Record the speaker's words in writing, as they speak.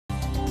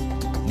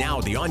Now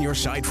the On Your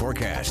Side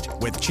forecast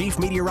with Chief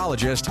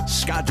Meteorologist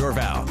Scott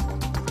Dorval.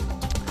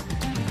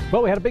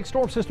 Well, we had a big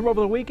storm system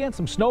over the weekend,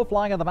 some snow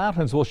flying in the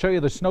mountains. We'll show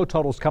you the snow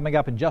totals coming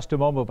up in just a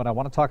moment, but I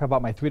want to talk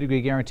about my 3-degree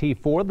guarantee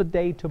for the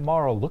day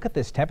tomorrow. Look at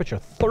this temperature,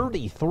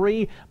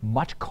 33.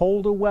 Much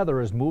colder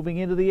weather is moving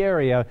into the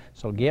area,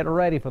 so get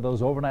ready for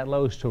those overnight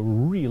lows to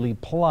really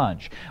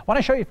plunge. I want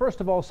to show you,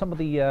 first of all, some of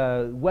the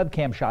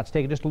webcam shots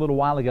taken just a little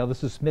while ago.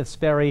 This is Smith's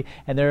Ferry,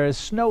 and there is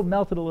snow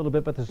melted a little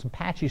bit, but there's some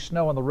patchy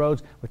snow on the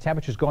roads with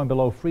temperatures going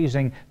below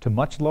freezing to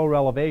much lower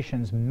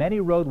elevations.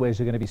 Many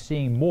roadways are going to be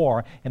seeing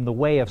more in the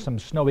way of some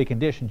snowy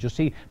conditions. You'll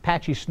see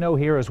patchy snow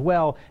here as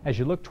well as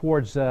you look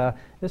towards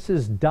this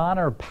is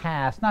Donner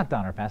Pass, not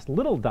Donner Pass,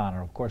 Little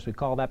Donner, of course we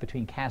call that,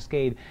 between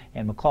Cascade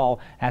and McCall.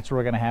 That's where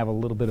we're going to have a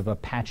little bit of a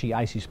patchy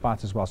icy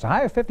spots as well. So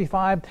Highway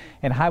 55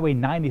 and Highway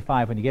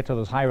 95, when you get to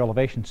those higher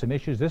elevations, some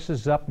issues. This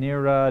is up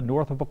near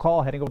north of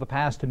McCall, heading over the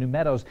pass to New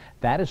Meadows.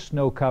 That is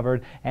snow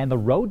covered, and the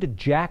road to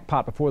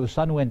Jackpot, before the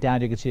sun went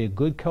down, you can see a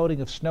good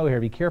coating of snow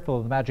here. Be careful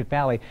of the Magic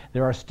Valley.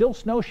 There are still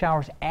snow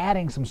showers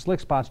adding some slick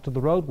spots to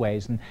the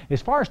roadways. And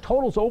as far as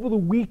totals over the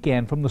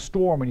weekend from the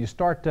storm, when you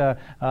start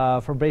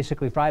from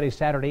basically Friday,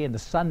 Saturday into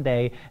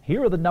Sunday,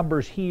 here are the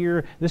numbers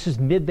here. This is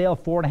Midvale,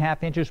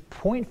 4.5 inches,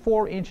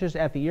 0.4 inches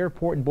at the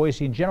airport in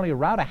Boise, and generally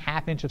around a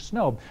half inch of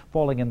snow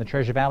falling in the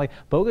Treasure Valley.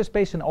 Bogus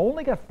Basin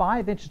only got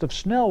 5 inches of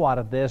snow out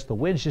of this. The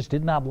winds just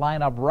did not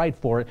line up right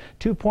for it.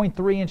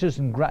 2.3 inches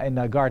in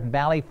Garden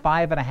Valley,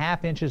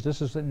 5.5 inches.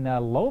 This is in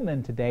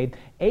Lowman today.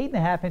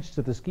 8.5 inches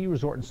at the ski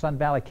resort in Sun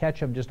Valley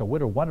Ketchum, just a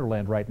winter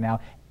wonderland right now.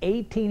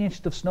 18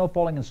 inches of snow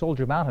falling in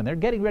Soldier Mountain. They're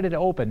getting ready to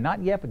open.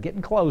 Not yet, but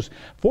getting close.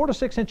 4 to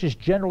 6 inches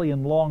generally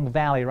in Long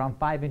Valley, around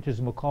 5 inches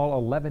in McCall,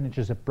 11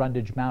 inches at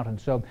Brundage Mountain.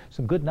 So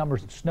some good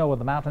numbers of snow in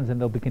the mountains,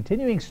 and there'll be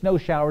continuing snow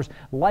showers,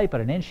 light,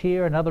 but an inch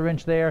here, another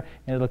inch there,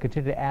 and it'll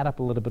continue to add up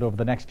a little bit over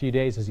the next few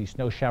days as these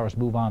snow showers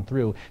move on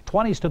through.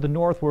 20s to the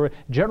north. We're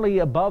generally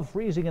above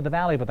freezing in the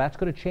valley, but that's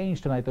going to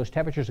change tonight. Those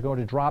temperatures are going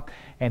to drop,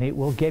 and it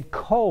will get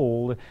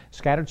cold.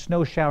 Scattered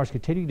snow showers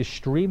continue to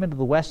stream into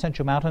the west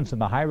central mountains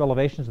and the higher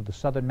elevations of the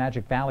southern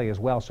Magic Valley as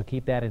well, so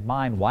keep that in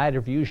mind.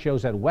 Wider view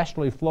shows that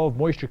westerly flow of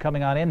moisture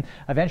coming on in.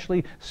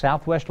 Eventually,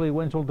 southwesterly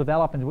winds will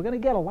develop, and we're going to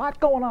get a lot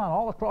going on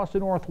all across the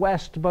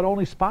northwest, but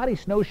only spotty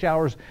snow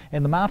showers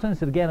in the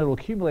mountains. And again, it will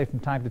accumulate from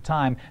time to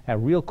time.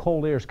 Real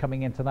cold air is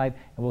coming in tonight,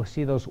 and we'll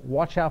see those.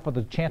 Watch out for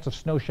the chance of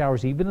snow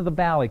showers even in the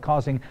valley,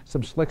 causing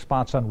some slick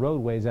spots on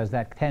roadways as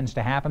that tends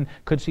to happen.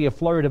 Could see a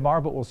flurry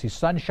tomorrow, but we'll see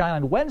sunshine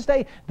on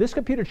Wednesday. This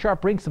computer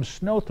chart brings some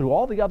snow through.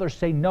 All the others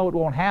say no, it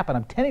won't happen.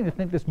 I'm tending to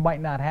think this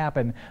might not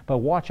happen, but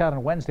watch out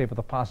on Wednesday for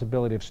the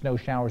possibility of snow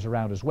showers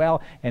around as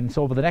well. And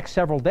so over the next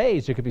several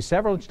days, there could be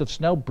several inches of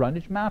snow.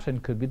 Brundage Mountain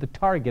could be the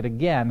target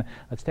again.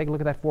 Let's take a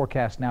look at that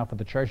forecast now for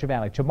the Treasure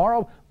Valley.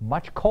 Tomorrow,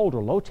 much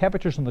colder. Low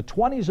temperatures in the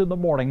 20s in the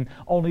morning.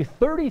 Only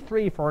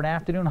 33 for an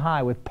afternoon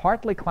high with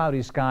partly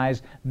cloudy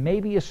skies,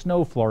 maybe a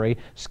snow flurry.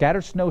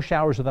 Scattered snow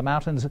showers in the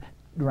mountains.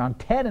 Around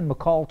 10 in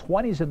McCall,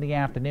 20s in the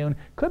afternoon.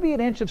 Could be an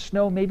inch of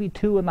snow, maybe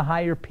 2 in the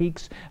higher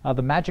peaks.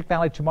 The Magic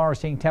Valley tomorrow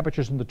seeing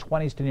temperatures in the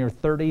 20s to near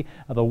 30.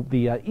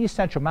 The east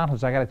central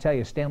mountains, I got to tell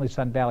you, Stanley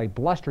Sun Valley,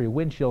 blustery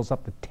wind chills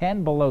up to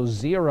 10 below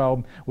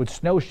zero with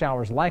snow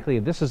showers likely.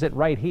 This is it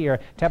right here.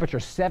 Temperature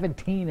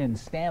 17 in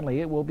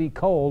Stanley. It will be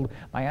cold.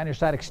 My On Your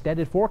Side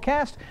extended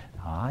forecast.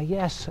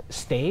 Yes,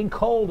 staying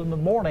cold in the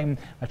morning.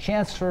 A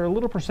chance for a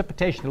little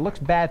precipitation. It looks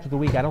bad for the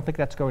week. I don't think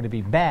that's going to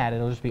be bad.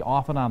 It'll just be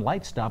off and on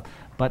light stuff.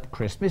 But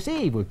Christmas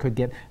Eve, we could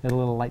get a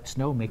little light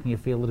snow, making you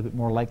feel a little bit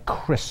more like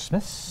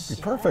Christmas.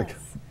 Perfect.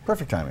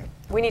 Perfect timing.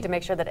 We need to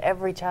make sure that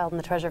every child in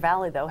the Treasure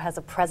Valley, though, has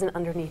a present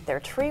underneath their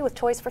tree with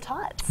toys for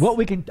tots. Well,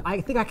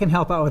 I think I can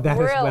help out with that as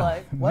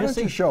well. Why don't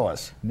you show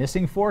us?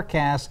 Missing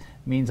forecast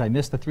means I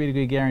missed the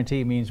 3-degree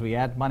guarantee, means we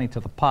add money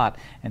to the pot.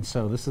 And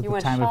so this is the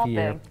time of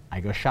year I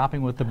go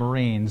shopping with the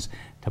Marines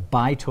to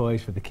buy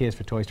toys for the kids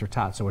for Toys for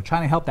Tots. So we're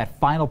trying to help that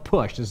final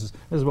push. This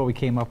is what we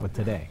came up with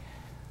today.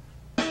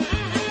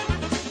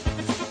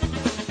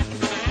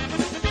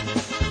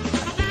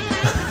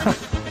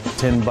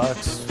 $10.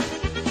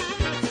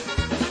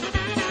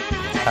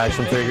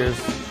 Action figures.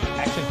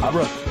 Action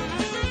figures.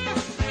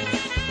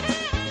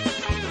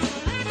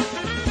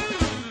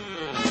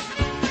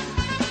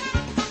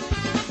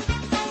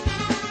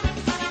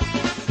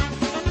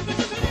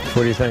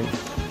 What do you think?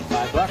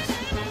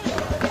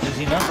 $5.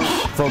 Easy number.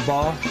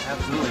 Football?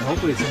 Absolutely.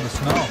 Hopefully it's in the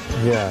snow.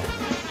 Yeah.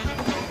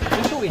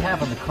 Here's what we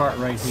have on the cart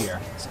right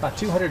here. It's about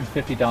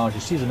 $250. You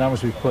see the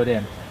numbers we put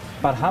in.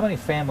 About how many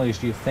families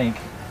do you think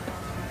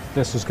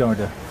this is going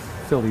to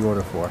fill the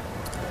order for?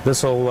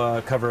 This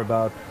will cover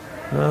about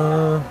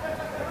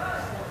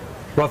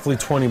roughly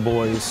 20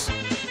 boys.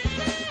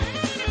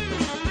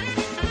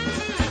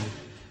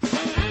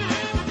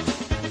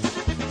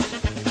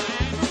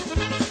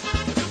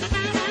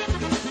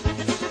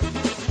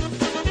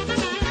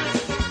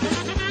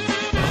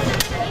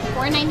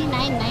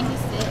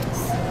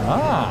 $499.96.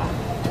 Ah.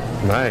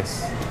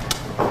 Nice.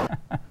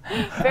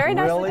 Very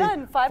nicely Really?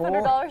 done.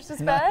 $500 to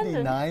spend.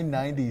 and-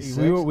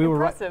 $99.96. We were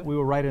Impressive.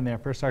 right in there.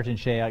 First Sergeant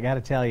Shea, I got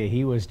to tell you,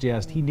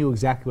 he knew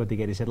exactly what to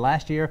get. He said,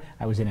 last year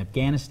I was in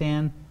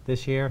Afghanistan.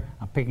 This year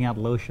I'm picking out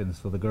lotions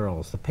for the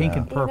girls, the pink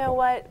and purple. You know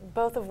what?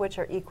 Both of which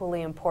are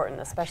equally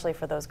important, especially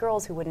for those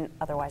girls who wouldn't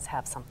otherwise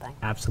have something.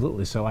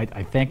 Absolutely. So I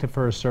thanked him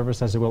for his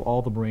service, as I will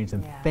all the Marines,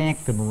 and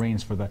thank the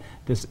Marines for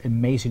this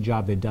amazing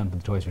job they've done for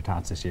the Toys for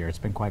Tots this year. It's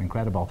been quite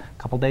incredible.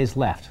 A couple days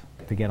left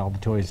to get all the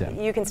toys in.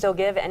 You can still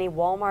give any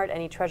Walmart,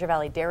 any Treasure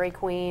Valley Dairy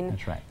Queen.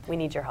 That's right. We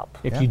need your help.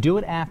 If you do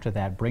it after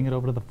that, bring it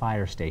over to the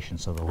fire station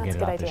so they'll That's get a it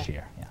good out this idea.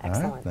 year. Yeah. All right,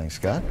 Excellent. thanks,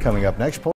 Scott. Coming up next.